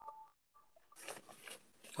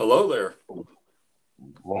Hello there.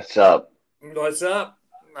 What's up? What's up?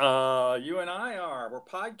 You and I we're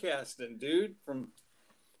podcasting, dude, from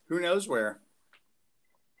who knows where.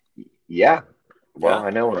 Yeah. Well, Yeah. I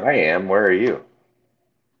know where I am. Where are you?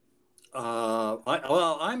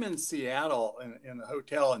 I'm in Seattle in the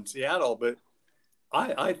hotel in Seattle, but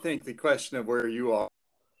I think the question of where you are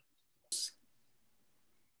is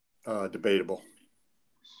debatable.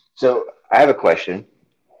 So I have a question.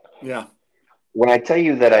 Yeah. When I tell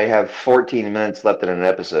you that I have 14 minutes left in an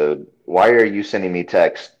episode, why are you sending me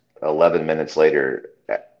text 11 minutes later,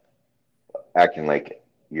 acting like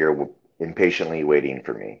you're impatiently waiting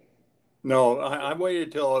for me? No, I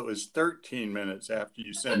waited till it was 13 minutes after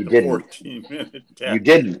you sent You the didn't. 14-minute You text.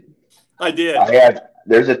 didn't. I did. I have,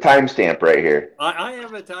 there's a timestamp right here. I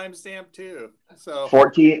have a timestamp too. So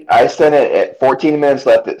 14, I sent it at 14 minutes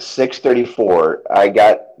left at 6:34. I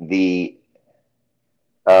got the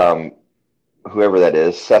um, whoever that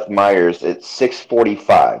is, Seth Meyers, at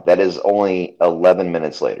 6:45. That is only 11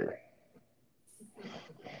 minutes later.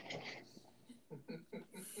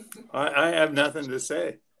 I have nothing to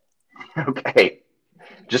say. Okay.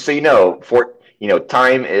 Just so you know,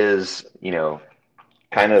 time is,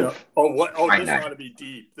 kind Yeah. of Oh, what? Oh, this ought finite. to be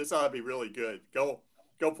deep. This ought to be really good. Go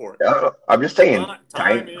for it. I'm just saying,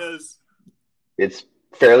 Time is it's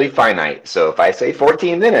fairly finite. So if I say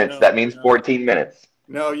 14 minutes, no, that means no, 14 minutes.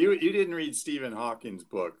 no. You didn't read Stephen Hawking's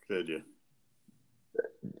book, did you?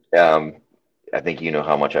 Um, I think you know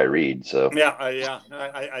how much I read, so Yeah.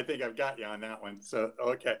 I think I've got you on that one. So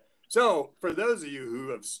okay. So for those of you who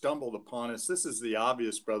have stumbled upon us, this is the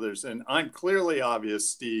Obvious Brothers, and I'm clearly obvious,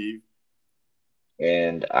 Steve.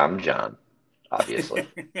 and I'm John, obviously.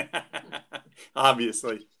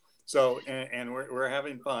 Obviously. So, and we're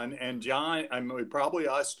having fun. And John, I mean, we probably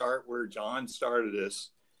ought to start where John started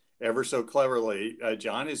us ever so cleverly.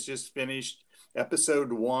 John has just finished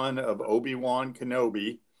episode one of Obi-Wan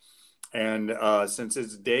Kenobi. And since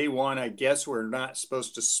it's day one, I guess we're not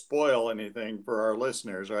supposed to spoil anything for our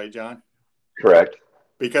listeners, right, John? Correct.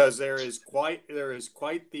 Because there is quite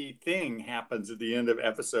the thing happens at the end of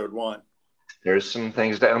episode one. There's some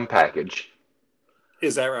things to unpackage.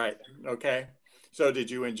 Is that right? Okay. So did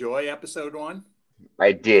you enjoy episode one?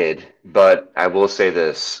 I did, but I will say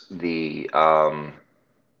this: the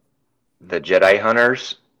Jedi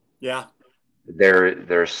Hunters, Yeah.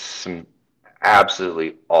 there's some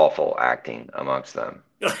absolutely awful acting amongst them.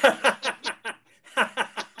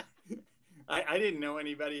 I didn't know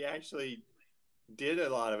anybody actually did a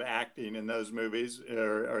lot of acting in those movies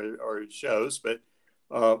or shows, but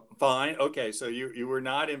fine. Okay, so you were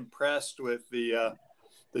not impressed with the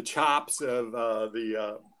chops of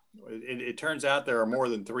the. It turns out there are more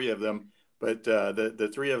than three of them, but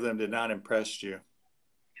the three of them did not impress you.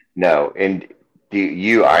 No, and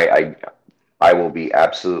I will be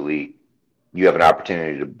absolutely. You have an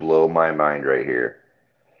opportunity to blow my mind right here,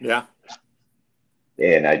 Yeah,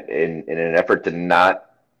 and in an effort to not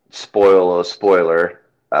spoil a spoiler,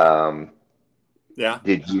 yeah,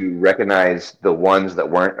 did you recognize the ones that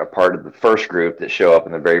weren't a part of the first group that show up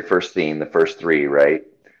in the very first scene, the first three, right?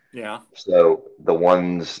 yeah. So the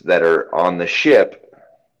ones that are on the ship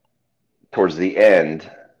towards the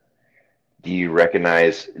end, do you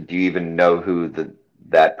even know who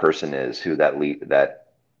that person is, who that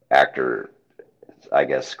actor, I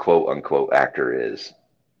guess, quote unquote actor is?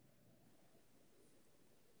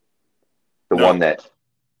 The one No, that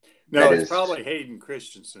no. It's is probably Hayden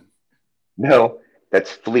Christensen. no,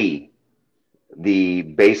 that's Flea, the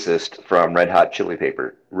bassist from Red Hot Chili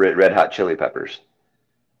Peppers.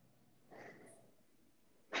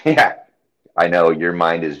 Yeah, I know your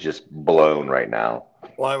mind is just blown right now.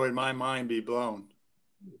 Why would my mind be blown?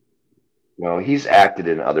 Well, he's acted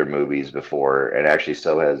in other movies before, and actually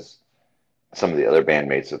so has some of the other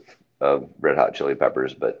bandmates of Red Hot Chili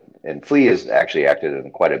Peppers. But and Flea has actually acted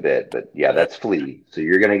in quite a bit. But yeah, Uh, that's Flea. So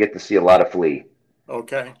you're gonna get to see a lot of Flea.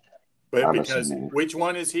 okay, but I'm because assuming which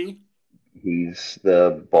one is he? he's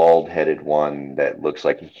the bald-headed one that looks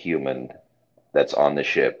like a human that's on the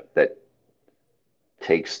ship that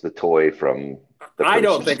takes the toy from the I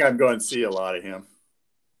don't person. think I'm going to see a lot of him.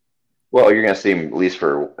 Well, you're gonna see him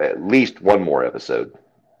at least one more episode.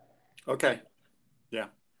 Okay, yeah,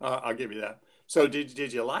 I'll give you that. So did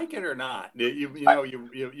you like it or not? Did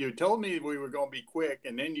you told me we were going to be quick,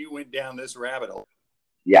 and then you went down this rabbit hole.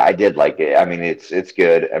 Yeah, I did like it. I mean, it's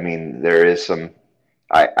good. I mean, there is some.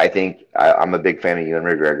 I think I'm a big fan of Ewan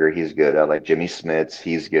McGregor. He's good. I like Jimmy Smits.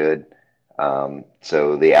 He's good.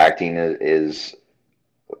 So the acting is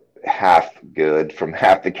half good from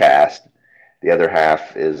half the cast. The other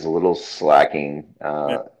half is a little slacking.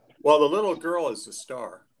 Yeah. Well, the little girl is the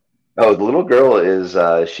star. Oh, the little girl is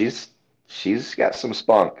she's got some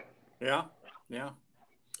spunk. Yeah, yeah.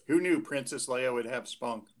 Who knew Princess Leia would have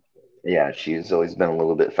spunk? Yeah, she's always been a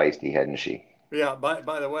little bit feisty, hadn't she? Yeah.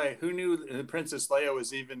 By the way, who knew Princess Leia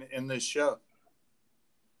was even in this show?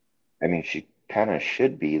 I mean, she kind of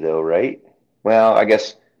should be though, right? Well, I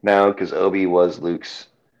guess no, because Obi was Luke's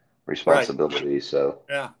Right. responsibility. So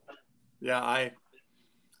Yeah. Yeah.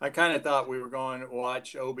 I kind of thought we were going to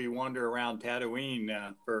watch Obi wander around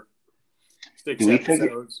Tatooine for do six we figure?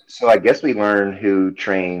 episodes. So I guess we learn who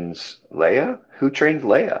trains Leia. Who trains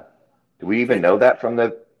Leia? Do we even Tra- know that from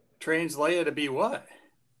the trains Leia to be what?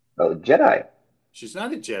 Jedi? She's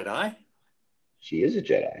not a Jedi. She is a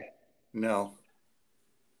Jedi. No.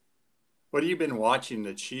 What have you been watching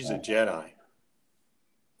that she's a Jedi?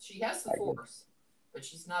 She has the Force, but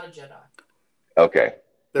she's not a Jedi. Okay,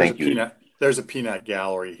 There's a thank you. peanut. There's a peanut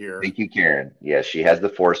gallery here. Thank you, Karen. Yes, she has the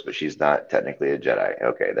Force, but she's not technically a Jedi.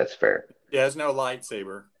 Okay, that's fair. She has no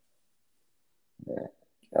lightsaber Yeah.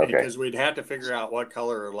 Okay. because we'd have to figure out what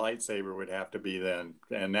color her lightsaber would have to be then,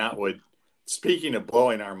 and that would. Speaking of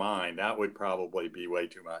blowing our mind, that would probably be way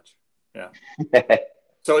too much. Yeah.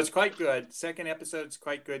 So it's quite good. Second episode's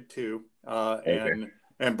quite good too, Okay.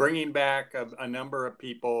 and bringing back a number of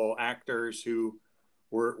people, actors who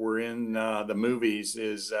were in the movies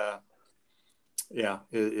is yeah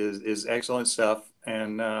is excellent stuff,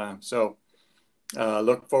 and so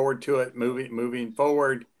look forward to it moving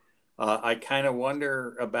forward. I kind of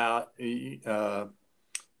wonder about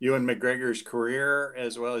Ewan McGregor's career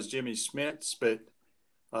as well as Jimmy Smith's, but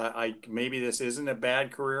I maybe this isn't a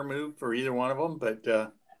bad career move for either one of them, but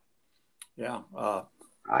yeah,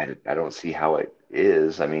 I don't see how it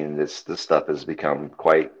is. I mean, this stuff has become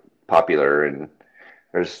quite popular, and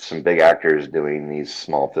there's some big actors doing these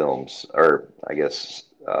small films, or I guess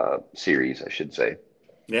series, I should say.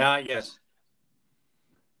 yeah, yes,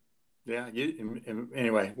 yeah.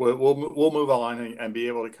 Anyway, we'll move on and be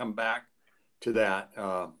able to come back to that.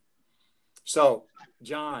 So,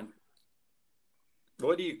 John,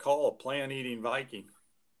 what do you call a plant-eating Viking?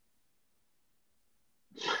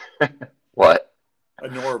 What? A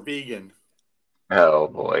Norwegian. Oh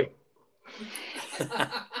boy.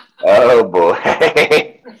 Oh boy.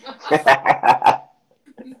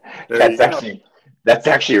 There you That's go. actually that's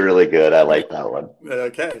actually really good. I like that one.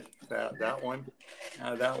 Okay, that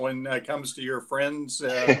one comes to your friends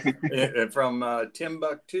from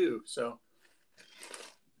Timbuktu. So,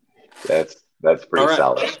 That's all pretty right,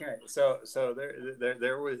 solid. okay. So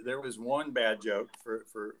there was one bad joke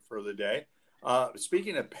for the day.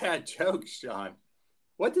 Speaking of bad jokes, John,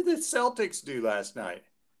 what did the Celtics do last night?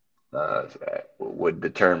 Uh, would the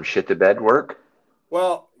term "shit the bed" work?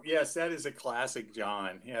 Well, yes, that is a classic,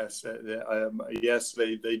 John. Yes, yes,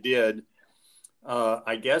 they did.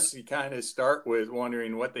 I guess you kind of start with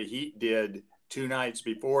wondering what the Heat did 2 nights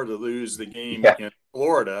before to lose the game Yeah. in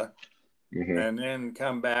Florida, Hmm. and then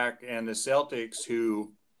come back and the Celtics,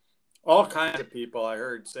 who all kinds of people I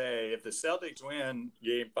heard say, if the Celtics win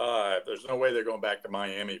Game 5, there's no way they're going back to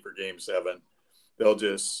Miami for Game 7. They'll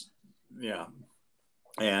just, yeah,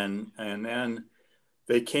 and then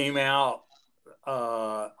they came out.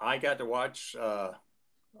 I got to watch a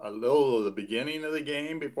little of the beginning of the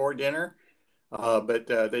game before dinner, but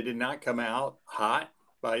they did not come out hot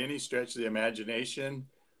by any stretch of the imagination.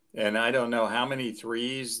 And I don't know how many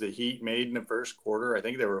threes the Heat made in the first quarter. I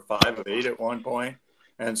think they were 5 of 8 at one point.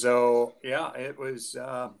 And so, yeah, it was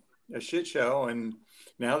a shit show. And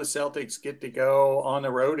now the Celtics get to go on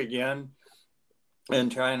the road again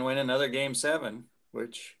and try and win another Game 7,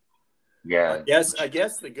 which Yeah. I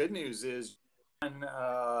guess the good news is,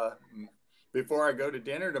 before I go to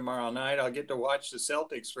dinner tomorrow night, I'll get to watch the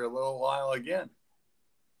Celtics for a little while again.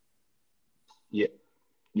 Yeah.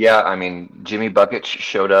 Yeah. I mean, Jimmy Bucket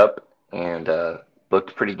showed up and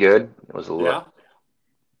looked pretty good. It was a Yeah.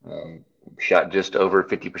 look. Shot just over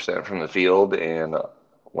 50% from the field and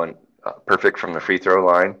went perfect from the free throw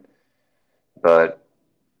line. But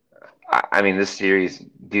I mean, this series,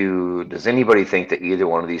 does anybody think that either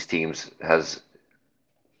one of these teams has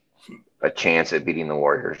a chance at beating the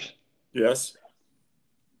Warriors? Yes.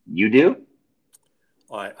 You do?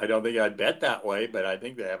 I don't think I'd bet that way, but I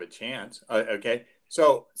think they have a chance. Okay.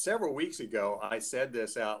 So several weeks ago, I said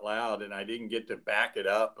this out loud, and I didn't get to back it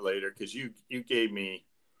up later because you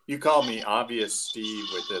called me obvious Steve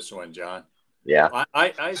with this one, John. Yeah.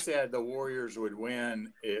 I said the Warriors would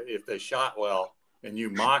win if they shot well, and you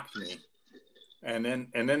mocked me. And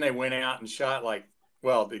then they went out and shot like,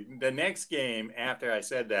 well, the next game after I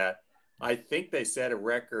said that, I think they set a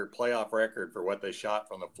playoff record for what they shot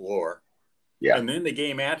from the floor. Yeah. And then the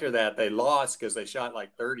game after that, they lost because they shot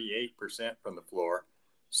like 38% from the floor.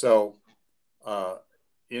 So,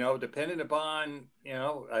 depending upon,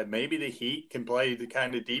 maybe the Heat can play the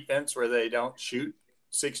kind of defense where they don't shoot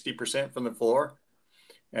 60% from the floor,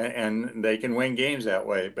 and they can win games that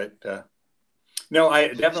way. But no,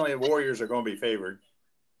 I definitely the Warriors are going to be favored.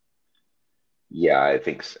 Yeah, I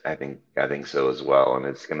think so as well. And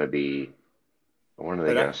it's going to be, when are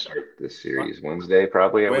they But going to start this series? Wednesday,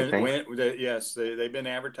 probably, I would think. Yes, they've been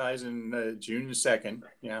advertising June 2nd.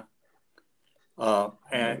 Yeah.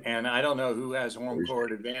 And I don't know who has home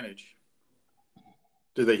court advantage.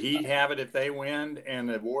 Do the Heat have it if they win, and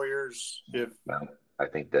the Warriors if? No, I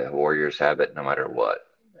think the Warriors have it no matter what.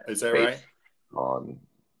 Is that Based right? on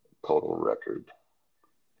total record,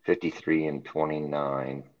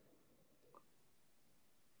 53-29.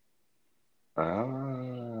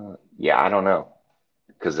 Yeah, I don't know.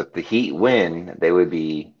 Because if the Heat win, they would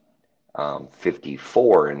be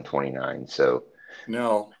 54-29. So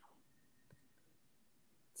No.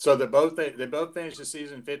 So they both finished the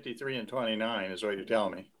season 53-29 is what you're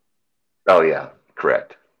telling me. oh yeah,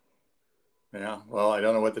 correct. Yeah. Well, I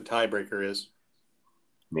don't know what the tiebreaker is,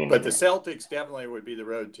 but the Celtics definitely would be the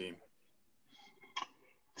road team.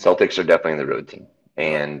 Celtics are definitely the road team,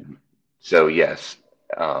 and right. So yes,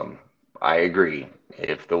 I agree.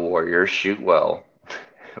 If the Warriors shoot well,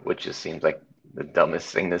 which just seems like the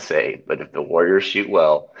dumbest thing to say, but if the Warriors shoot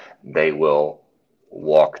well, they will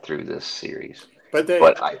walk through this series. But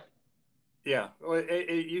yeah, well,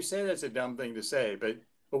 you say that's a dumb thing to say, but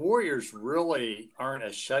the Warriors really aren't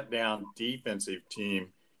a shutdown defensive team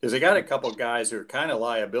because they got a couple guys who are kind of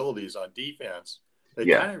liabilities on defense. They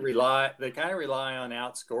kind of rely on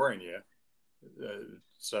outscoring you.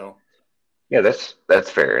 So. Yeah, that's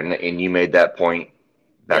fair, and you made that point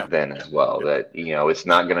back then as well. That it's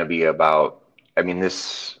not going to be about. I mean,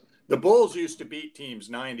 the Bulls used to beat teams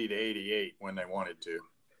 90-88 when they wanted to.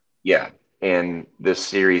 Yeah, and this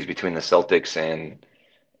series between the Celtics and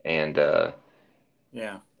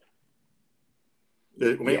yeah.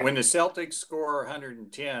 When the Celtics score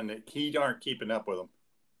 110, the Heat aren't keeping up with them.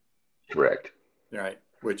 Correct. Right,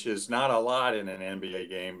 which is not a lot in an NBA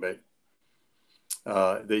game, but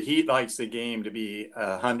the Heat likes the game to be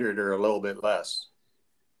 100 or a little bit less.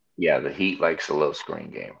 Yeah, the Heat likes a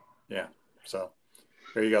low-scoring game. Yeah, so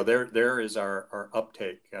there you go. There is our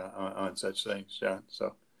uptake on such things. Yeah,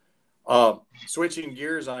 so switching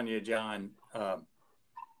gears on you, John,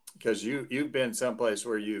 because you've been someplace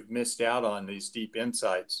where you've missed out on these deep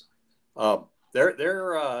insights. Their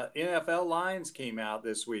NFL lines came out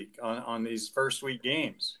this week on these first week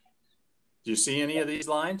games. Do you see any of these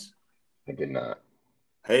lines? I did not.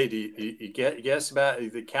 Hey, do you guess about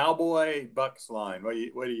the Cowboy Bucks line? What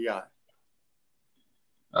do you got?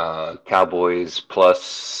 Cowboys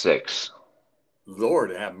 +6.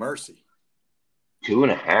 Lord have mercy.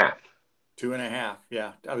 2.5. 2.5.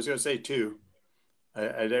 Yeah, I was going to say 2.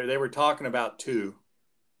 They were talking about 2.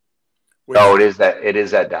 It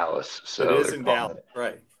is at Dallas. So it is in Dallas,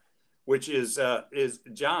 right? Which is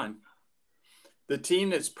John, the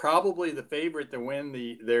team that's probably the favorite to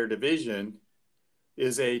win their division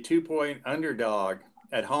is a 2-point underdog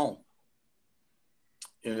at home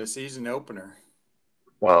in a season opener.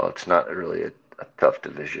 Well, it's not really a tough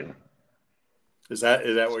division. Is that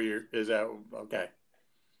okay?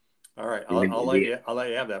 All right, I'll let you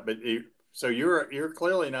have that. But so you're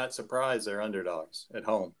clearly not surprised they're underdogs at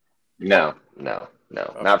home. No, not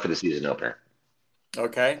for the season opener.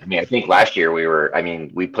 Okay. I mean, I think last year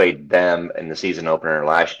we played them in the season opener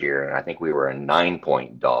last year, and I think we were a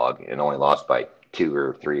 9-point dog and only lost by 2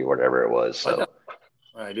 or 3 or whatever it was. So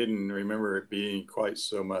I didn't remember it being quite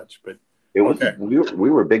so much, but it was. Okay. We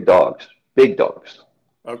were big dogs. Big dogs.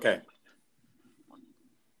 Okay.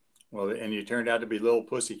 Well, and you turned out to be little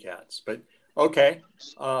pussycats, but okay.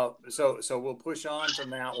 So we'll push on from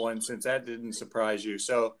that one since that didn't surprise you.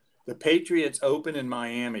 So the Patriots open in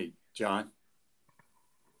Miami, John.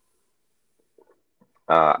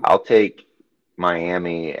 I'll take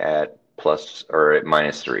Miami at plus or at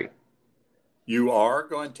 -3. You are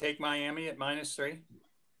going to take Miami at -3?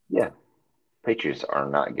 Yeah. Patriots are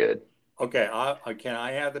not good. Okay. Can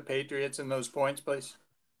I have the Patriots in those points, please?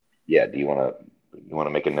 Yeah. Do you want to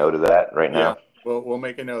make a note of that right now? Yeah. We'll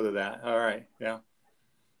make a note of that. All right. Yeah.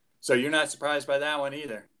 So you're not surprised by that one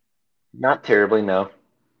either? Not terribly, no.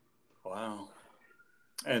 Wow.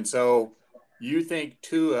 And so you think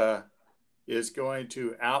Tua is going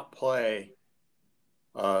to outplay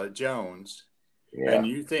Jones, and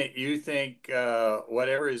you think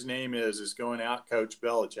whatever his name is going to outcoach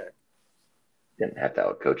Belichick? Didn't have to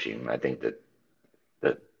outcoach him. I think that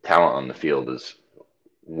the talent on the field is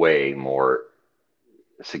way more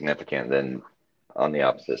significant than on the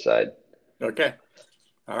opposite side. Okay.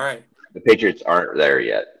 All right. The Patriots aren't there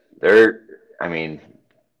yet. They're, I mean,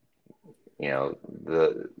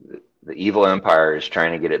 the evil empire is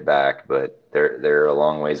trying to get it back, but they're a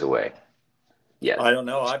long ways away. Yes. I don't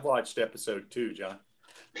know. I've watched episode 2, John.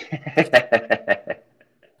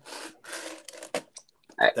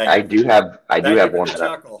 I do have one that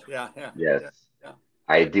chuckle. Yeah. yes. Yeah.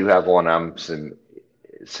 I do have one I'm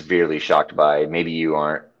severely shocked by. Maybe you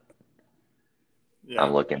aren't. Yeah.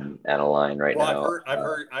 I'm looking at a line right now.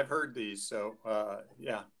 I've heard these. So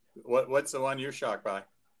yeah. What's the one you're shocked by?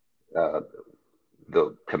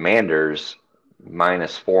 The Commanders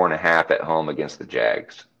 -4.5 at home against the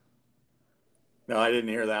Jags. No, I didn't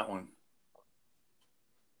hear that one.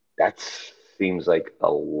 That seems like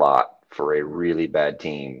a lot for a really bad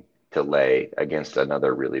team to lay against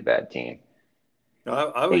another really bad team. No,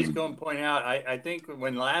 I was going to point out, I think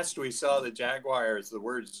when last we saw the Jaguars, the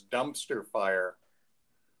words dumpster fire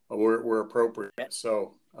were appropriate.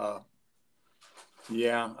 So,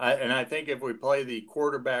 yeah. I think if we play the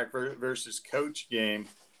quarterback versus coach game,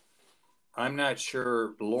 I'm not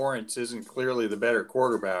sure Lawrence isn't clearly the better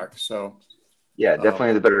quarterback. So, yeah,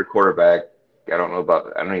 definitely the better quarterback. I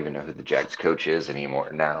don't even know who the Jags coach is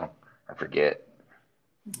anymore now. I forget.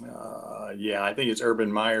 Yeah, I think it's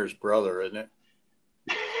Urban Meyer's brother, isn't it?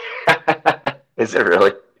 Is it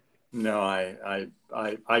really? No, I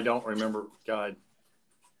don't remember. God,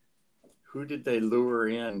 who did they lure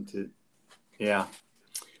in to? Yeah.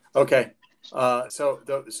 Okay. So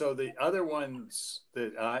the other ones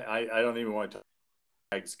that I don't even want to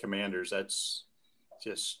talk Commanders. That's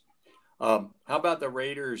just. How about the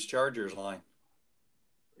Raiders Chargers line?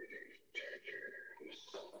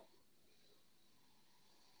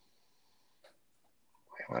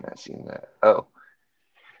 Why am I not seeing that? Oh,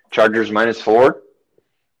 Chargers -4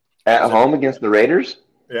 at home against the Raiders.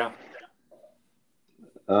 Yeah.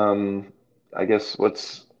 I guess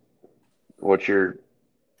what's your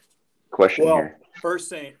question here? First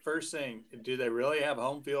thing, do they really have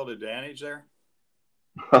home field advantage there?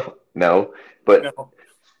 No, but no.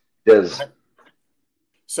 Does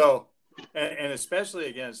so, and especially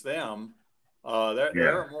against them,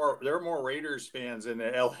 there are more Raiders fans in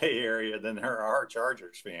the LA area than there are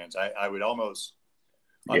Chargers fans. I would almost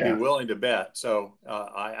I'd be willing to bet. So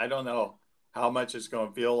I don't know how much it's going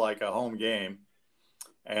to feel like a home game,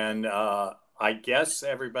 and I guess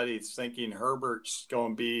everybody's thinking Herbert's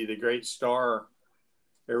going to be the great star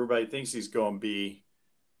everybody thinks he's going to be,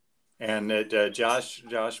 and that Josh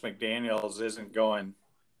McDaniels isn't going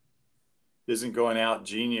out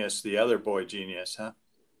genius the other boy genius, huh?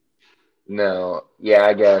 No, yeah,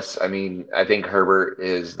 I guess. I mean, I think Herbert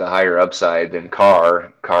is the higher upside than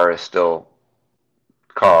Carr. Carr is still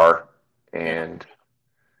Carr, and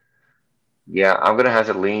yeah, I'm gonna have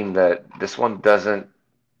to lean that this one doesn't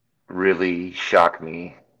really shock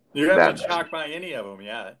me. You haven't been shocked by any of them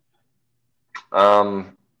yet.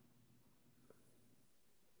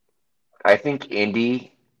 I think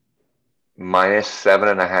Indy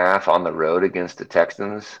 -7.5 on the road against the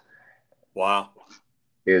Texans. Wow.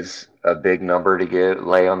 Is a big number to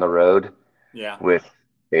lay on the road. Yeah. With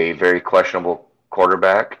a very questionable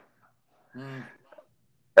quarterback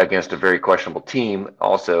against a very questionable team.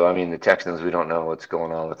 Also, I mean, the Texans, we don't know what's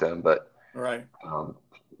going on with them, but right.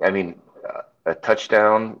 I mean, a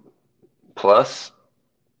touchdown plus,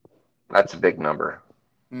 that's a big number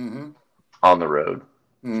on the road.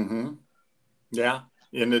 Yeah,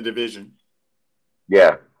 in the division.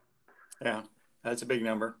 Yeah. Yeah, that's a big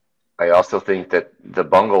number. I also think that the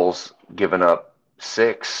Bungles giving up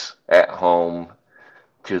 6 at home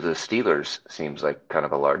to the Steelers seems like kind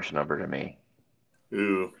of a large number to me.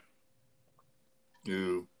 Ooh.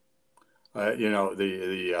 The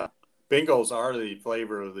Bengals are the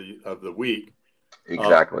flavor of the week.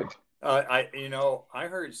 Exactly. I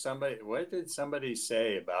heard somebody. What did somebody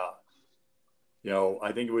say about?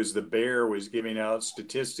 I think it was the Bear was giving out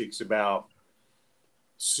statistics about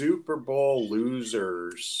Super Bowl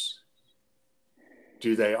losers.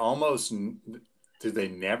 Do they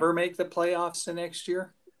never make the playoffs the next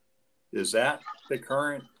year? Is that the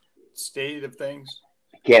current state of things?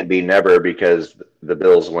 Can't be never, because the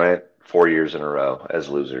Bills went 4 years in a row as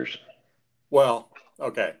losers. Well,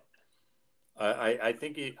 okay. I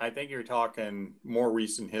think you're talking more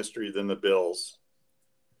recent history than the Bills.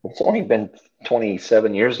 It's only been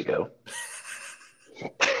 27 years ago.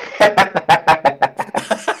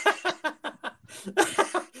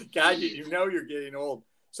 God, you're getting old.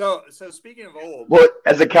 So speaking of old, well,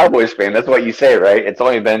 as a Cowboys fan, that's what you say, right? It's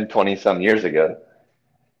only been 20-some years ago,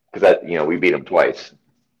 because we beat them twice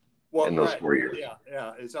in those 4 years.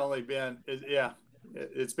 Yeah. It's only been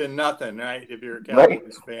It's been nothing, right? If you're a Right.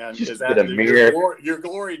 Cowboys fan, Just is been that a mere, your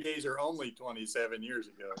glory days are only 27 years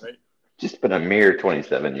ago, right? just been a mere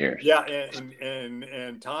 27 years. Yeah,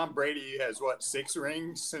 and Tom Brady has what, 6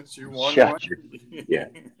 rings since you won one? Shut your, yeah.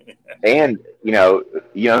 And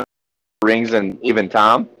rings, and even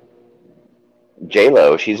Tom,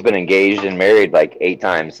 J-Lo, she's been engaged and married like 8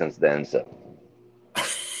 times since then. So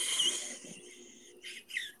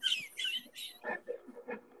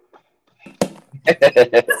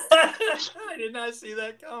I did not see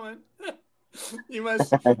that coming. You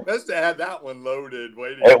must have had that one loaded,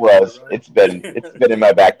 waiting. it was. Right? It's been in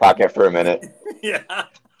my back pocket for a minute. Yeah,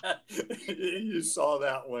 you saw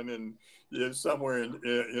that one and somewhere in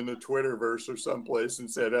the Twitterverse or someplace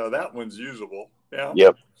and said, "Oh, that one's usable." Yeah.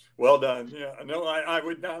 Yep. Well done. Yeah. No, I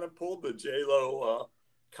would not have pulled the J-Lo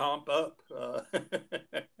comp up.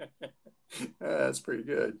 That's pretty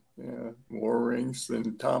good. Yeah, more rings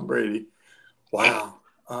than Tom Brady. Wow.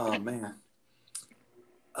 Oh man.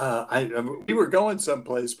 We were going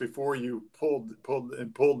someplace before you pulled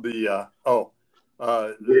the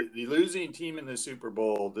the losing team in the Super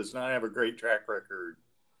Bowl does not have a great track record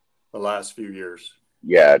the last few years.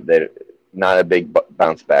 Yeah, they're not a big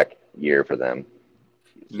bounce back year for them.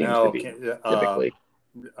 Seems to be typically.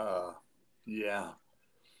 Yeah.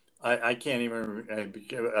 I can't even.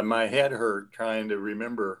 My head hurt trying to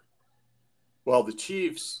remember. Well,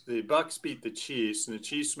 the Bucks beat the Chiefs, and the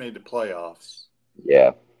Chiefs made the playoffs.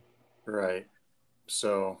 Yeah. Right.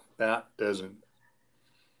 So that doesn't.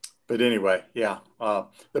 But anyway, yeah.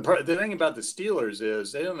 The thing about the Steelers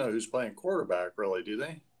is they don't know who's playing quarterback, really, do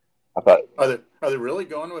they? I thought. Are they really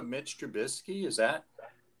going with Mitch Trubisky? Is that?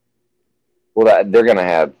 Well, they're going to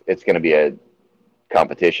have. It's going to be a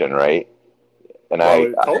competition, right? And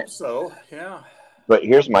I hope so. Yeah. But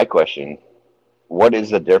here's my question: what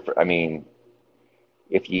is the difference? I mean,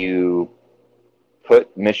 if you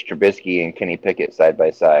put Mitch Trubisky and Kenny Pickett side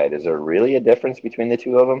by side, is there really a difference between the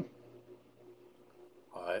two of them?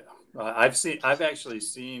 I've actually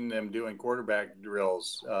seen them doing quarterback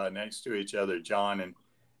drills next to each other, John, and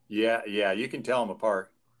yeah, you can tell them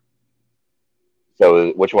apart.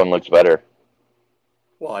 So which one looks better?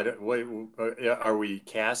 Well, I don't. Wait, are we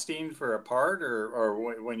casting for a part,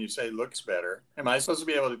 or when you say looks better, am I supposed to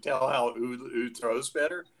be able to tell who throws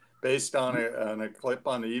better based on a clip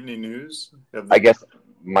on the evening news? I guess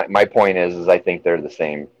my point is I think they're the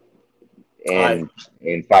same. And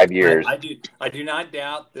in 5 years, I do not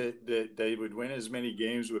doubt that they would win as many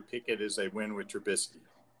games with Pickett as they win with Trubisky.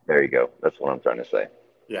 There you go. That's what I'm trying to say.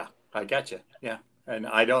 Yeah, I got you. Yeah, and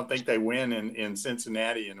I don't think they win in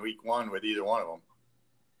Cincinnati in Week 1 with either one of them.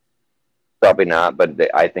 Probably not, but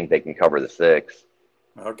I think they can cover the 6.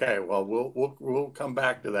 Okay, well we'll come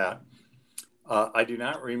back to that. I do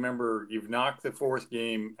not remember. You've knocked the 4th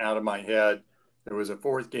game out of my head. There was a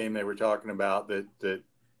 4th game they were talking about that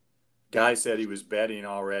guy said he was betting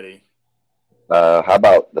already. How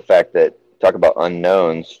about the fact that talk about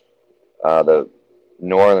unknowns? The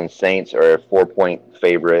New Orleans Saints are a 4-point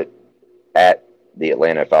favorite at the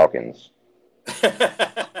Atlanta Falcons.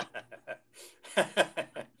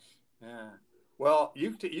 Well,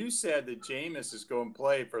 you said that Jameis is going to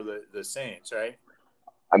play for the Saints, right?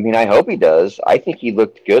 I mean, I hope he does. I think he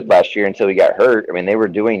looked good last year until he got hurt. I mean, they were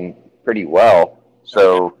doing pretty well.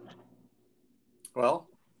 So, okay. Well,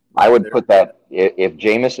 I would put that if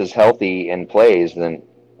Jameis is healthy and plays, then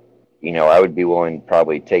I would be willing to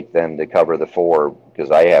probably take them to cover the 4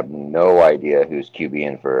 because I have no idea who's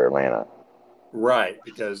QBing for Atlanta. Right,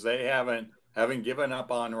 because they haven't given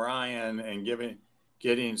up on Ryan and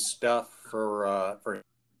getting stuff for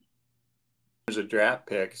draft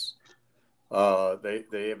picks.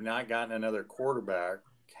 They have not gotten another quarterback,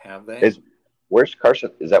 have they? Where's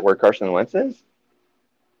Carson? Is that where Carson Wentz is?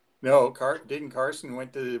 No, Carson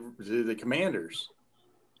went to the Commanders.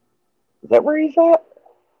 Is that where he's at?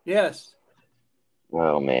 Yes.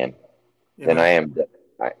 Oh man, then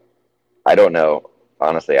I don't know.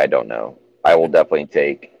 Honestly, I don't know. I will definitely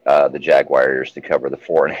take the Jaguars to cover the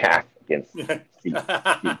 4.5 against.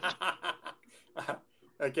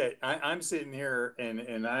 Okay, I'm sitting here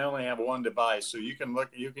and I only have one device, so you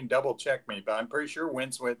can double check me, but I'm pretty sure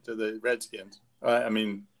Wentz went to the Redskins. I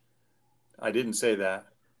mean, I didn't say that.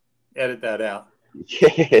 Edit that out.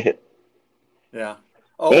 Yeah.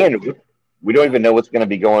 Oh, and we don't even know what's going to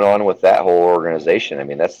be going on with that whole organization. I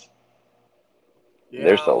mean, there's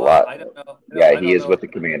a lot. I don't know. He is with the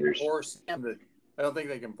Commanders. I don't think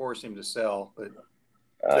they can force him to sell, but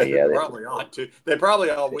they probably ought to. They probably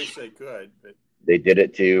all wish they could, but they did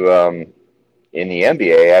it to in the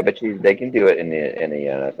NBA. I bet you they can do it in the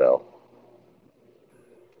NFL.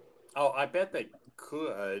 Oh, I bet they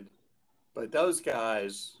could. But those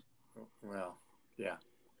guys, well, yeah,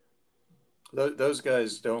 those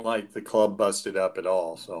guys don't like the club busted up at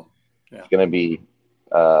all. So, yeah. It's going to be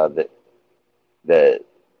the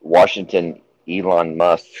Washington Elon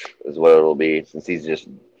Musk is what it'll be, since he's just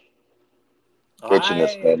itching to I,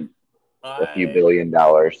 spend a few I, $1 billion.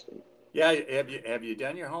 yeah. Have you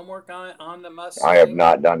done your homework on the Musk I have thing?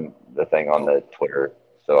 not done the thing on Oh, the Twitter,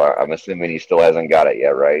 so okay. I'm assuming he still hasn't got it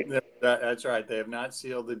yet, right? That's right. They have not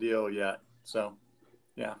sealed the deal yet. So,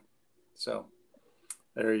 yeah. So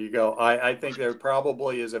there you go. I think there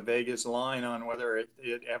probably is a Vegas line on whether it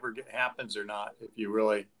ever happens or not if you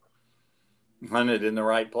really hunt it in the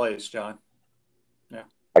right place, John. Yeah.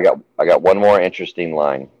 I got one more interesting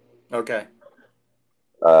line. Okay.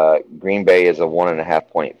 Green Bay is a 1.5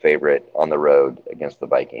 point favorite on the road against the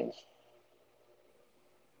Vikings.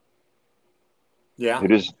 Yeah. Who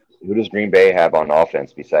does Green Bay have on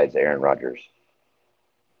offense besides Aaron Rodgers?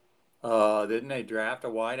 Didn't they draft a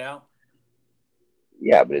wideout?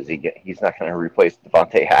 Yeah, but he's not going to replace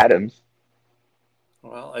Devontae Adams.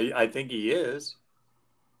 Well, I think he is.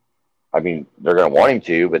 I mean, they're going to want him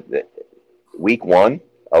to, but week one,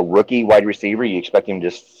 a rookie wide receiver, you expect him to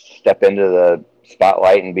just step into the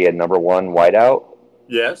spotlight and be a number one wideout?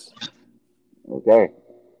 Yes. Okay.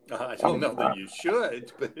 I don't I'm, know that you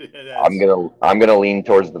should, but I'm that's gonna I'm gonna lean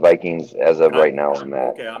towards the Vikings as of I, right now on that.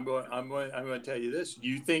 okay. I'm going to tell you this.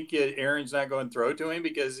 You think Aaron's not going to throw to him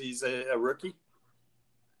because he's a rookie?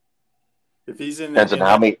 If he's Depends on in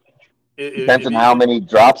how that, many depends if on how he's many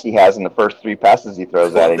drops he has in the first three passes he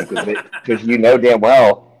throws at well, him, because you know damn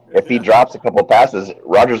well if he yeah, drops a couple passes,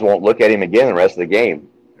 Rodgers won't look at him again the rest of the game.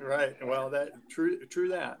 right. Well, that true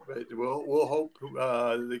that, but we'll hope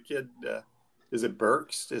the kid is it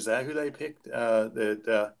Burks? Is that who they picked?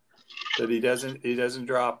 That he doesn't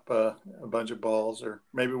drop a bunch of balls, or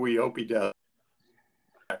maybe we hope he does.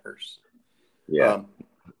 Packers. Yeah, Um,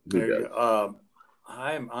 who there you does? go.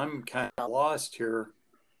 I'm kind of lost here.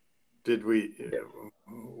 Did we? Yeah.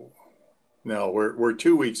 No, we're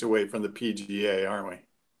 2 weeks away from the PGA, aren't we?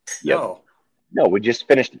 Yep. No. No, we just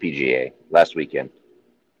finished the PGA last weekend.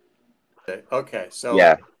 Okay. So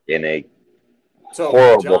Yeah, in a so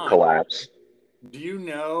horrible John, collapse. do you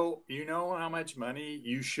know how much money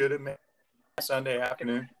you should have made Sunday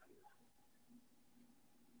afternoon?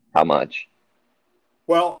 How much?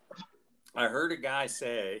 Well, I heard a guy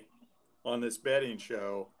say on this betting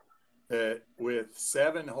show that with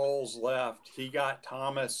 7 holes left, he got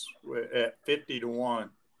Thomas at 50 to 1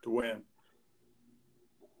 to win.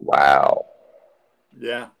 Wow.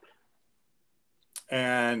 Yeah.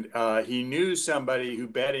 And he knew somebody who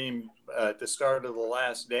bet him at the start of the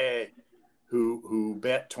last day who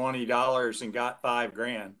bet $20 and got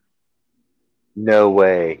 $5,000. No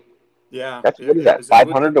way. Yeah, That's what is it that? was a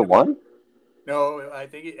 500 to 1? no. I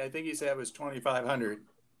think he said it was 2,500.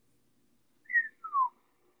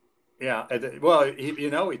 Yeah. Well,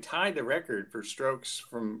 he tied the record for strokes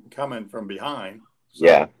from coming from behind.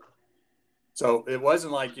 Yeah. So it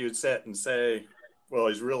wasn't like you'd sit and say, well,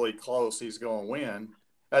 he's really close, he's going to win.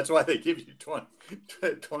 That's why they give you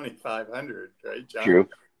 2,500, right, John? True.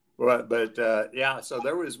 But yeah, so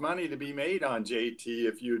there was money to be made on JT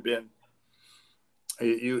if you'd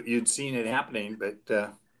seen it happening. But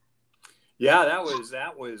yeah, that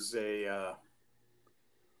was a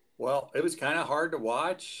well, it was kind of hard to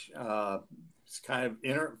watch. It's kind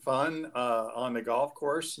of fun on the golf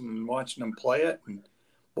course and watching them play it. And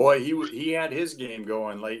boy, he had his game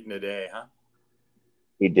going late in the day, huh?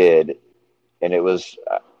 He did. And it was,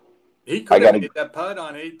 He I could have got to, made that putt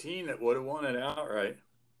on 18 that would have won it outright.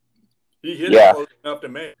 He hit it yeah. close enough to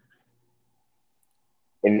make.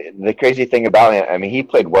 And the crazy thing about him, I mean, he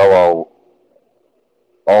played well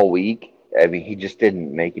all week. I mean, he just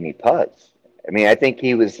didn't make any putts. I mean, I think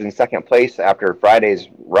he was in second place after Friday's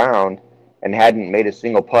round and hadn't made a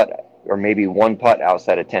single putt or maybe one putt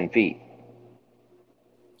outside of 10 feet.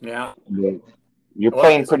 Yeah. I mean, you're Well,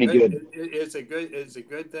 playing pretty good, it's a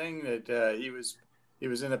good thing that he was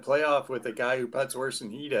in a playoff with a guy who putts worse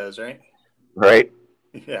than he does, right? right?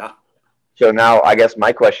 Yeah. So now I guess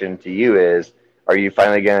my question to you is, are you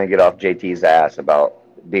finally going to get off JT's ass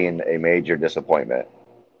about being a major disappointment?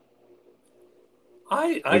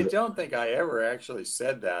 I don't think I ever actually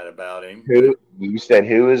said that about him, but Who you said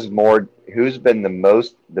who's been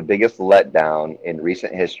the biggest letdown in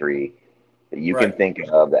recent history that you can right. think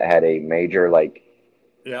of that had a major like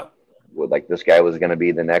Yeah. like this guy was going to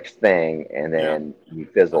be the next thing and Yeah. then he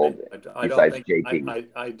fizzled I don't besides think JT.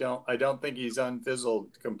 I don't think he's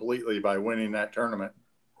unfizzled completely by winning that tournament.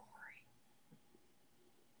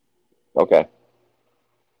 Okay.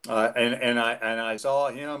 And I saw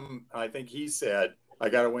him. I think he said I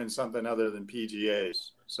got to win something other than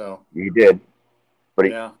PGAs. So You did, but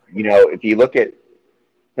yeah, if you look at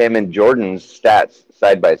him and Jordan's stats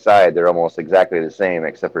side by side, they're almost exactly the same,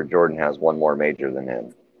 except for Jordan has one more major than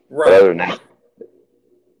him. But right. other than that,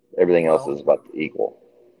 everything else Well, is about equal.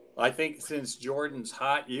 I think since Jordan's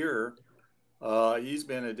hot year, he's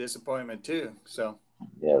been a disappointment too. So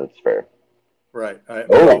Yeah, that's fair. right.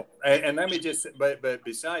 Oh, And let me just, but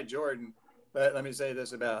beside Jordan, let me say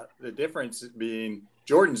this about the difference being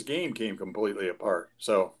Jordan's game came completely apart.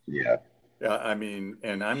 So yeah, yeah, I mean,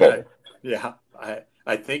 and I'm not, fair. yeah,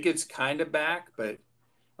 I think it's kind of back, but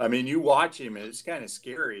I mean, you watch him, and it's kind of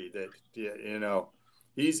scary that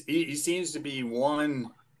he seems to be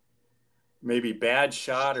one maybe bad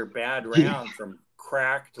shot or bad round from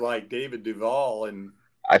cracked like David Duval, and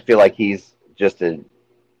I feel like he's just a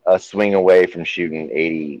swing away from shooting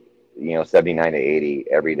 80, 79 to 80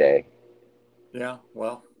 every day. yeah,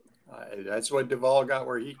 well, that's what Duval got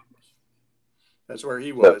that's where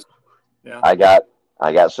he So was. Yeah, I got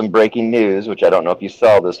I got some breaking news, which I don't know if you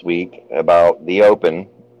saw this week about the Open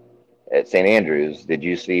at St. Andrews. Did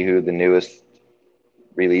you see who the newest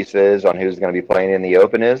release is on who's going to be playing in the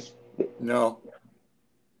Open is? no,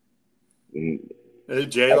 Mm,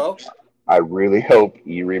 J I, Lo, I really hope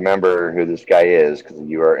you remember who this guy is because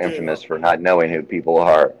you are J infamous Lo, for not knowing who people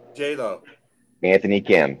are. J Lo, Anthony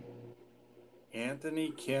Kim.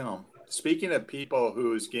 Anthony Kim. Speaking of people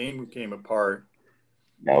whose game came apart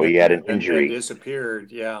No, he had an and injury.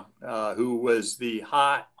 disappeared, yeah, who was the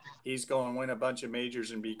hot? He's going to win a bunch of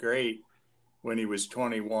majors and be great when he was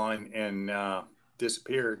 21 and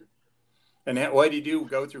disappeared. And what did he do?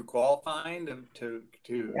 Go through qualifying to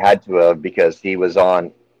Had to have because he was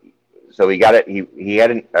on. So he got it. He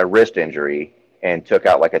had a wrist injury and took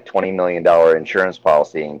out like a $20 million insurance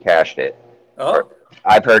policy and cashed it. Or oh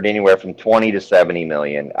I've heard anywhere from 20 to 70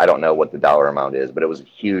 million. I don't know what the dollar amount is, but it was a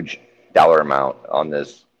huge dollar amount on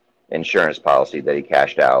this insurance policy that he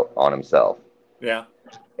cashed out on himself. yeah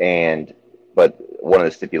And but one of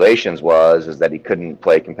the stipulations was is that he couldn't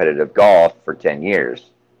play competitive golf for 10 years.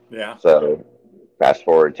 yeah. So fast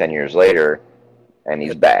forward 10 years later, and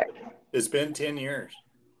he's It, back. it's been 10 years.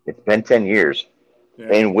 It's been 10 years. Yeah.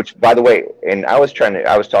 And which, by the way, and I was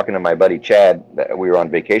talking to my buddy Chad that we were on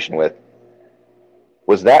vacation with.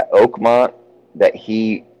 Was that Oakmont that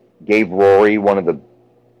he gave Rory one of the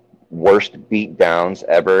worst beat downs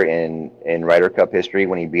ever in Ryder Cup history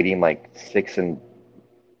when he beat him like 6-5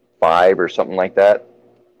 or something like that?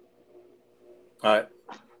 I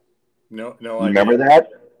no You remember idea. that?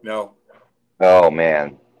 No. Oh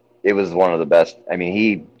man, it was one of the best. I mean,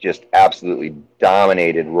 he just absolutely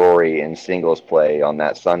dominated Rory in singles play on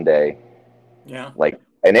that Sunday. Yeah. Like,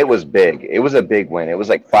 and it was big. It was a big win. It was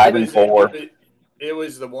like It five and was it, four. it, it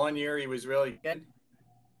was the one year he was really good.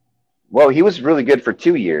 Well, he was really good for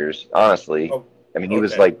 2 years, honestly. Oh, I mean, he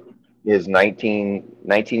was okay. like his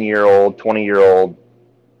 19-year-old, 20-year-old,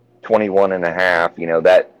 21 and a half,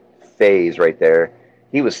 that phase right there.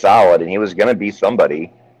 He was solid and he was going to be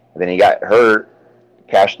somebody. And then he got hurt,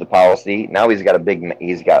 cashed the policy. Now he's got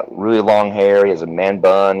really long hair. He has a man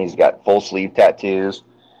bun. He's got full sleeve tattoos.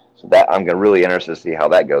 So that I'm really interested to see how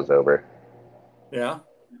that goes over. Yeah.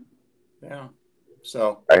 Yeah.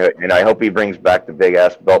 So I hope he brings back the big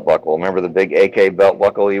ass belt buckle. Remember the big AK belt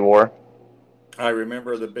buckle he wore? I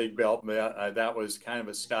remember the big belt. That was kind of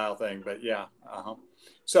a style thing, but yeah.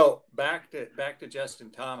 So back to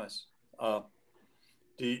Justin Thomas. Uh,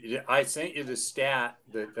 I sent you the stat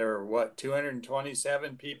that there are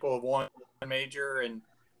 227 people have won a major and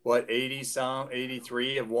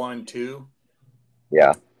 83 have won two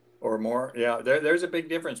Yeah, or more. Yeah, there's a big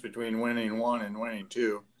difference between winning one and winning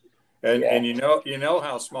two. And yeah, you know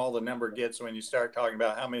how small the number gets when you start talking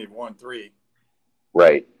about how many have won three.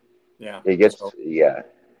 right. Yeah. He gets, So yeah,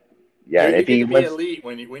 yeah. And you if get he to be wins, elite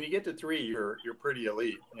when you get to three, you're pretty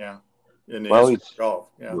elite. Yeah. In the well, history of golf.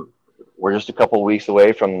 Yeah. we're just a couple of weeks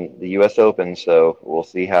away from the U.S. Open, so we'll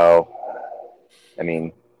see how. I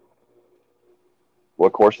mean,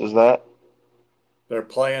 what course is that? They're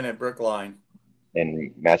playing at Brookline.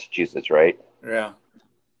 In Massachusetts, right? Yeah.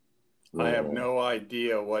 I have Mm. no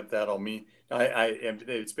idea what that'll mean.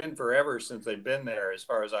 It's been forever since they've been there, as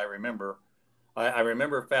far as I remember. I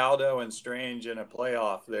remember Faldo and Strange in a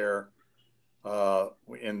playoff there,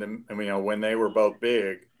 when they were both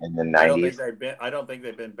big. In the I don't think 90s. they've been. I don't think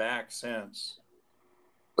they've been back since.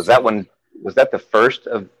 Was that So one? Was that the first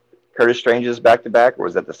of Curtis Strange's back to back, or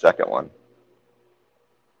was that the second one?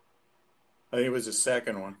 I think it was the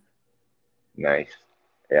second one. Nice.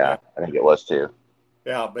 Yeah, Yeah, I think it was too.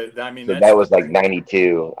 yeah, but I mean So that that's was like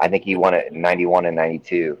 92. I think he won it in 91 and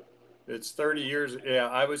 92. It's 30 years. Yeah,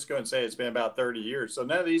 I was going to say it's been about 30 years. So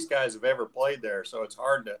none of these guys have ever played there. So it's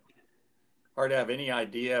hard to have any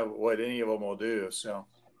idea what any of them will do. So,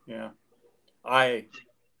 yeah, I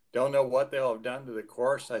don't know what they'll have done to the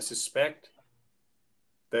course. I suspect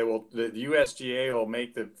the USGA will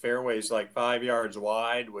make the fairways like 5 yards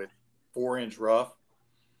wide with 4-inch rough.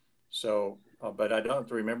 So, but I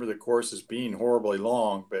don't remember the courses being horribly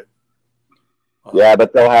long, but. Yeah,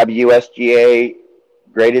 but they'll have USGA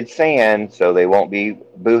graded sand, so they won't be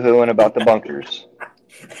boo-hooing about the bunkers.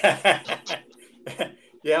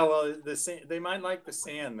 Yeah, well, they might like the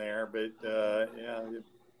sand there, but yeah,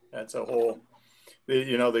 that's a whole.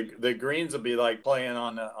 The greens will be like playing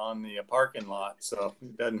on the parking lot, so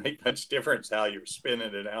it doesn't make much difference how you're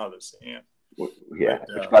spinning it out of the sand. Yeah,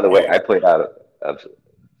 But, which by the way, anyway. I played out of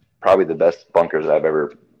probably the best bunkers I've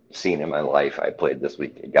ever seen in my life. I played this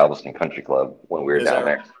week at Galveston Country Club when we were down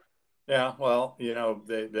there. Yeah, well, they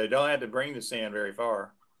don't have to bring the sand very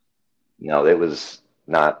far. No, it was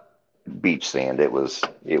not beach sand. It was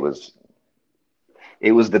the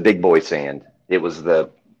big boy sand. It was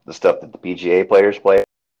the stuff that the PGA players play.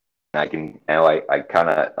 I can now I kind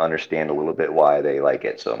of understand a little bit why they like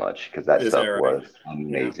it so much, because that Is that stuff right? was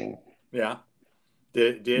amazing. Yeah.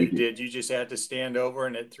 Did you just have to stand over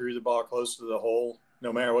and it threw the ball close to the hole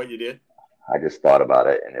no matter what you did? I just thought about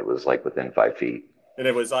it, and it was like within 5 feet. And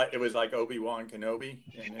it was like Obi-Wan Kenobi.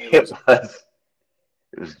 And It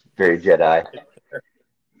was very Jedi.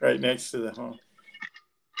 Right next to the home.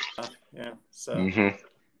 Yeah. So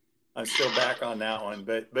I'm still back on that one,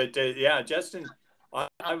 but yeah, Justin, I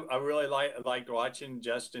really liked watching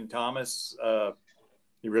Justin Thomas.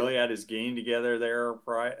 He really had his game together there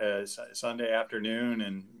Sunday afternoon,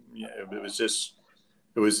 and it was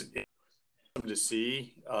to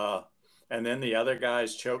see. And then the other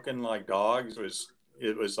guys choking like dogs was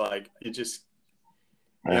like it just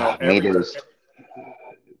poor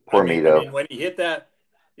Mito. I mean, when he hit that,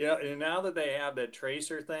 and now that they have that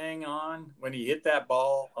tracer thing on, when he hit that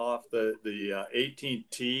ball off the 18th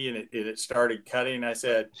tee and it started cutting, I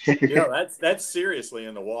said, that's seriously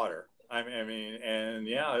in the water. I mean, and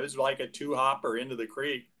yeah, it was like a 2-hopper into the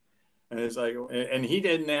creek, and it's like, and he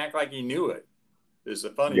didn't act like he knew it. Is the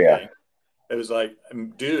funny thing. It was like,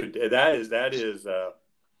 dude, that is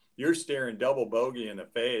you're staring double bogey in the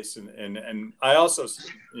face, and I also,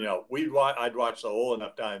 I'd watched the hole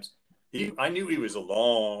enough times. I knew he was a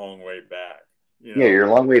long way back. Yeah, you're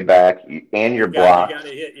a long way back, and you're blocked.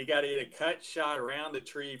 You got to hit a cut shot around the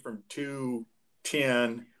tree from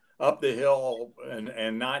 210 up the hill,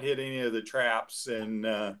 and not hit any of the traps, and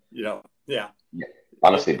yeah.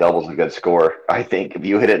 Honestly, double's a good score. I think if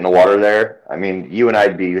you hit it in the water there, I mean, you and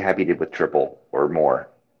I'd be happy to with triple or more.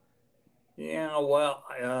 Yeah, well,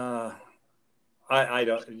 I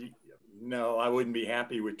don't. No, I wouldn't be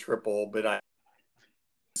happy with triple, but I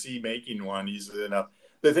see making one easily enough.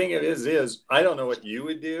 The thing is I don't know what you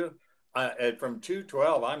would do. From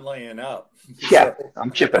 212, I'm laying up. Yeah, so, I'm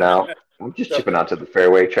chipping out. I'm just chipping out to the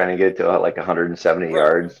fairway, trying to get it to like 170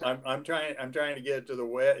 yards. I'm trying to get it to the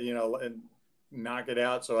wedge, and knock it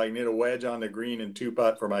out so I can hit a wedge on the green and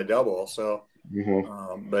 2-putt for my double. So,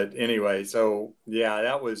 but anyway, so yeah,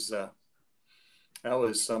 that was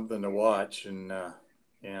something to watch, and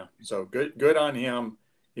yeah, so good on him.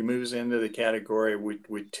 He moves into the category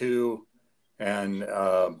with 2, and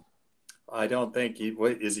I don't think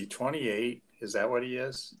is he 28? Is that what he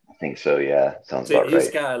is? I think so. Yeah, sounds about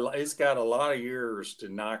right. He's got a lot of years to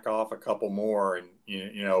knock off a couple more, and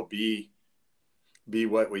be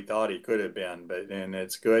what we thought he could have been. And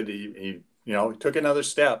it's good he took another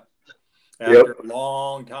step after a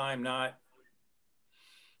long time not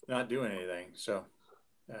doing anything. So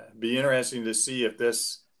be interesting to see if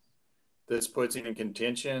this puts him in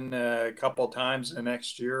contention a couple times the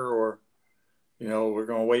next year, or we're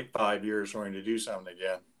going to wait 5 years for him to do something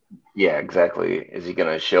again. Yeah, exactly. Is he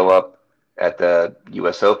going to show up at the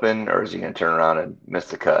U.S. Open, or is he going to turn around and miss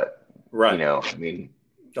the cut? Right. I mean,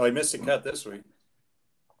 he missed the cut this week.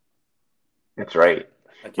 That's right.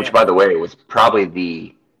 Which, by the way, was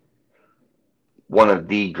probably one of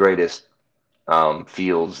the greatest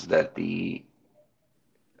fields that the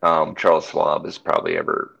Charles Schwab has probably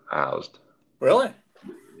ever housed. Really?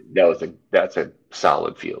 That's a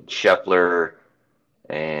solid field. Scheffler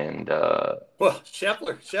and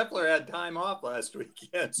Scheffler had time off last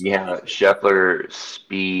weekend. So. Yeah, Scheffler,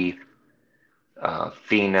 Spieth,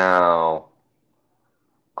 Finau,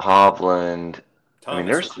 Hovland.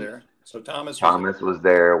 Thomas was there. So Thomas was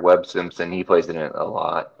there. Webb Simpson, he plays in it a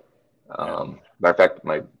lot. Matter of fact,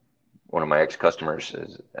 one of my ex-customers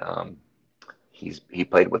is he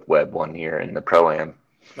played with Webb one year in the Pro-Am.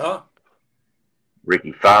 Oh.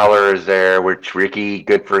 Ricky Fowler is there, which Ricky,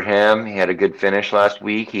 good for him. He had a good finish last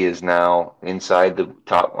week. He is now inside the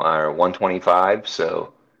top 125,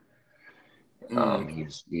 so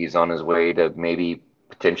he's on his way to maybe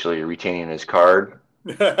potentially retaining his card.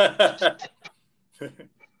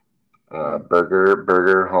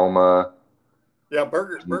 Berger, Homa. Yeah,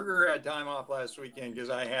 Berger had time off last weekend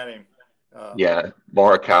because I had him. Yeah,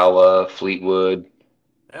 Morikawa, Fleetwood.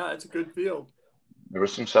 Yeah, it's a good field. There were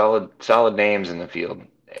some solid names in the field.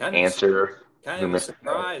 Answer. Kind of a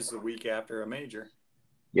surprise the week after a major.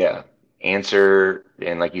 Yeah, Answer,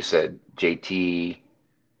 and like you said, JT.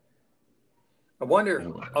 I wonder.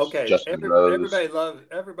 Okay, everybody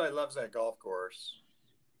loves that golf course,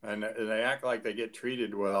 and they act like they get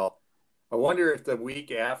treated well. I wonder if the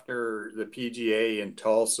week after the PGA in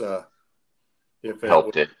Tulsa, if it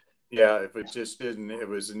helped it. Yeah, if it just didn't, it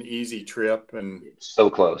was an easy trip and so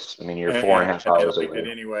close. I mean, you're 4.5 hours away.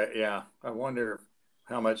 Anyway, yeah. I wonder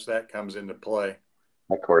how much that comes into play.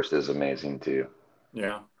 That course is amazing too.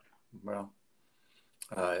 Yeah. Well,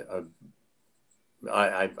 I've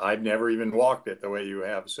never even walked it the way you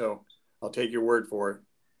have, so I'll take your word for it.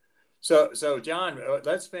 So John,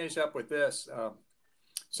 let's finish up with this.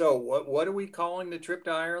 So what are we calling the trip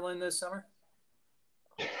to Ireland this summer?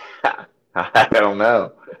 I don't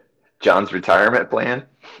know. John's retirement plan?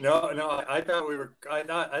 No,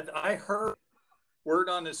 I heard word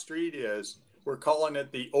on the street is we're calling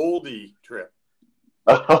it the oldie trip.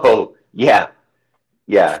 Oh, yeah.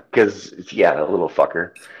 Yeah, because, a little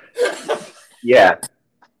fucker. Yeah.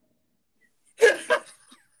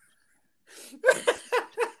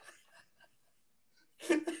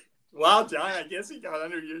 Wow, John, I guess he got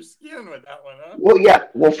under your skin with that one, huh? Well, yeah.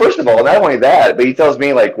 Well, first of all, not only that, but he tells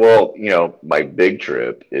me like, well, my big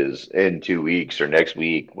trip is in 2 weeks or next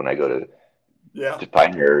week when I go to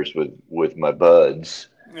Pinehurst with my buds.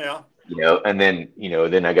 Yeah. And then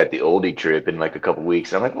I got the oldie trip in like a couple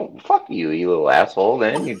weeks. I'm like, well, fuck you little asshole.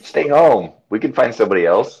 Then you stay home. We can find somebody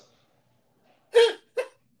else.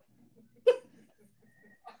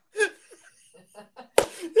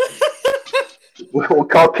 We'll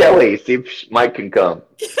call Kelly, see if Mike can come.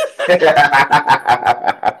 Well,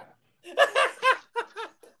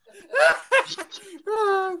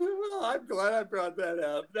 I'm glad I brought that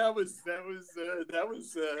up. That was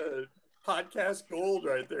podcast gold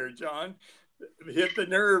right there, John. Hit the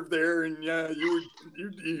nerve there, and you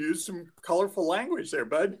used some colorful language there,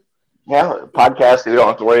 bud. Yeah, podcast. We don't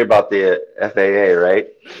have to worry about the FAA, right?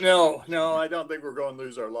 No, I don't think we're going to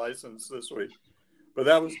lose our license this week. But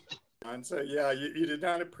that was. And so, yeah, you did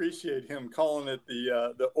not appreciate him calling it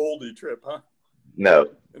the oldie trip, huh? No.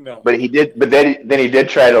 But he did. But then he did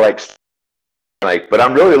try to like. But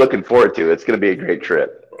I'm really looking forward to it. It's going to be a great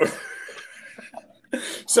trip.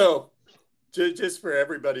 So, just for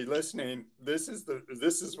everybody listening, this is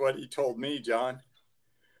what he told me, John.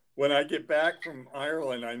 When I get back from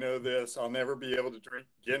Ireland, I know this: I'll never be able to drink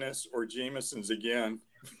Guinness or Jameson's again.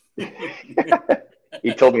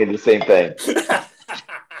 He told me the same thing.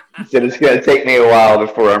 He said it's going to take me a while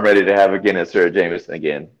before I'm ready to have a Guinness or a Jameson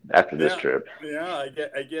again after this trip. Yeah,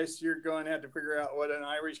 I guess you're going to have to figure out what an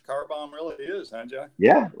Irish car bomb really is, huh, John?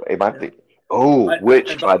 Yeah, it might be. Oh,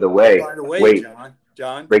 by the way, wait,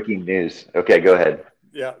 John. Breaking news. Okay, go ahead.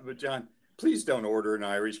 Yeah, but John, please don't order an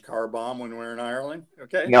Irish car bomb when we're in Ireland,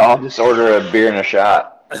 okay? No, I'll just order a beer and a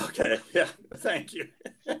shot. Okay, yeah, thank you.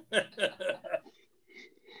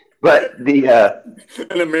 But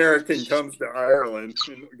an American comes to Ireland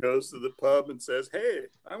and goes to the pub and says, "Hey,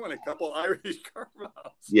 I want a couple Irish car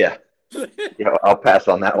bombs." Yeah, I'll pass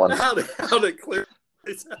on that one. How to clear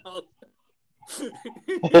this out?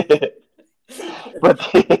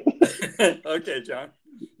 Okay, John,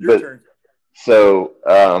 your turn. So,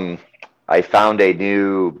 I found a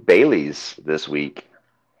new Bailey's this week.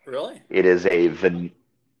 Really? It is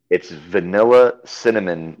it's vanilla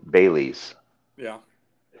cinnamon Bailey's. Yeah.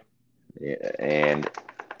 And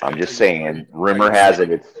I'm just saying, rumor has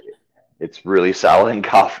it it's really solid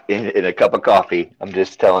in a cup of coffee. I'm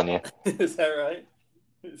just telling you. Is that right?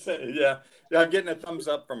 Yeah. I'm getting a thumbs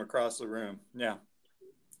up from across the room. Yeah.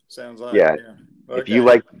 Sounds like. Yeah. Okay. If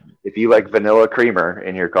you like vanilla creamer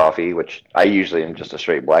in your coffee, which I usually am just a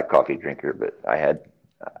straight black coffee drinker, but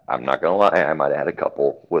I'm not gonna lie, I might have had a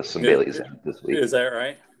couple with some Baileys in it this week. Is that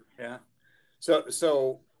right? Yeah.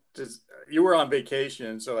 So you were on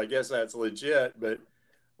vacation, so I guess that's legit. But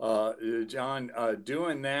John,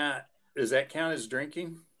 doing that, does that count as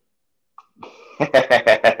drinking?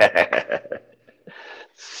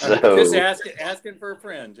 Just asking for a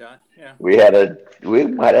friend, John. Yeah. We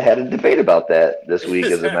might have had a debate about that this week,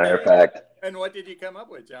 as a matter of fact. And what did you come up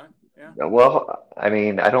with, John? Yeah. Well, I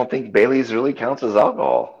mean, I don't think Bailey's really counts as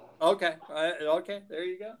alcohol. Okay. Okay. There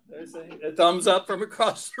you go. There's a thumbs up from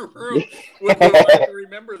across the room. We'll have to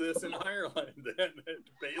remember this in Ireland. That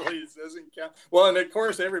Bailey's doesn't count. Well, and of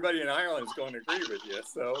course, everybody in Ireland is going to agree with you.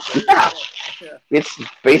 So Yeah. yeah. It's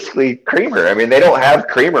basically creamer. I mean, they don't have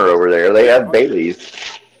creamer over there. They have Bailey's.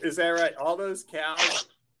 Is that right? All those cows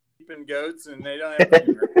and goats, and they don't have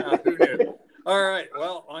creamer. Who knew? All right.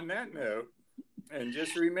 Well, on that note, and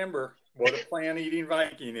just remember what a plant-eating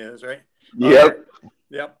Viking is, right? Yep. Okay.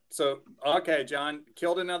 Yep. So, okay, John,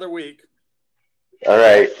 killed another week. All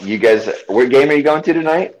right. You guys, what game are you going to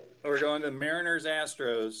tonight? We're going to Mariners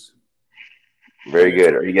Astros. Very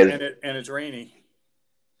good. Are you guys? And it's rainy.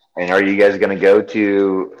 And are you guys going to go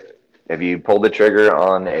to? Have you pulled the trigger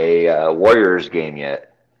on a Warriors game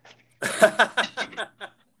yet?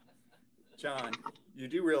 John, you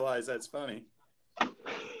do realize that's funny.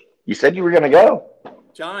 You said you were going to go.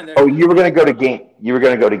 John. Oh, you were going to go to game. You were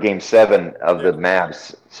going to go to Game 7 of the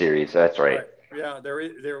Mavs series. That's right. Yeah,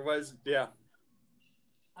 there was. Yeah.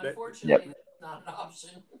 Unfortunately, that's not an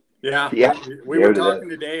option. Yeah. Yeah. We were talking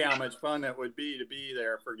today how much fun that would be to be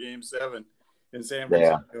there for Game 7 in San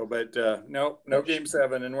Francisco, yeah. But no Game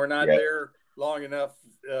 7, and we're not there long enough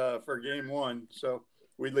for Game 1, so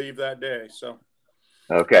we leave that day. So.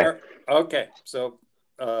 Okay. Okay. So,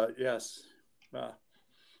 yes.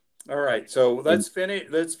 All right. So let's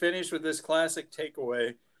finish with this classic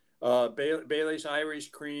takeaway. Bailey's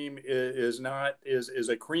Irish Cream is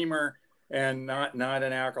a creamer and not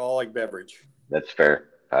an alcoholic beverage. That's fair.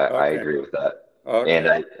 I agree with that. Okay. And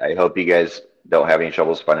I hope you guys don't have any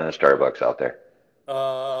troubles finding a Starbucks out there.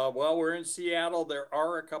 Well, we're in Seattle. There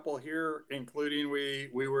are a couple here, including we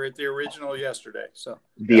were at the original yesterday. So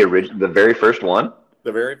the very first one.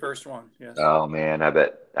 The very first one, yes. Oh man, I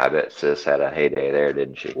bet Sis had a heyday there,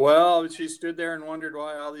 didn't she? Well, she stood there and wondered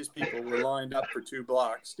why all these people were lined up for 2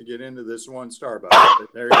 blocks to get into this one Starbucks.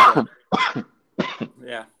 But there you go.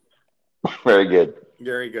 Yeah. Very good.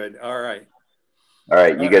 Very good. All right. All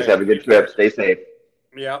right. You guys have a good trip. Stay safe.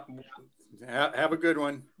 Yeah. Have a good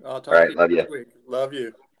one. I'll talk to you next week. Love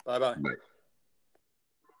you. Bye-bye. Bye.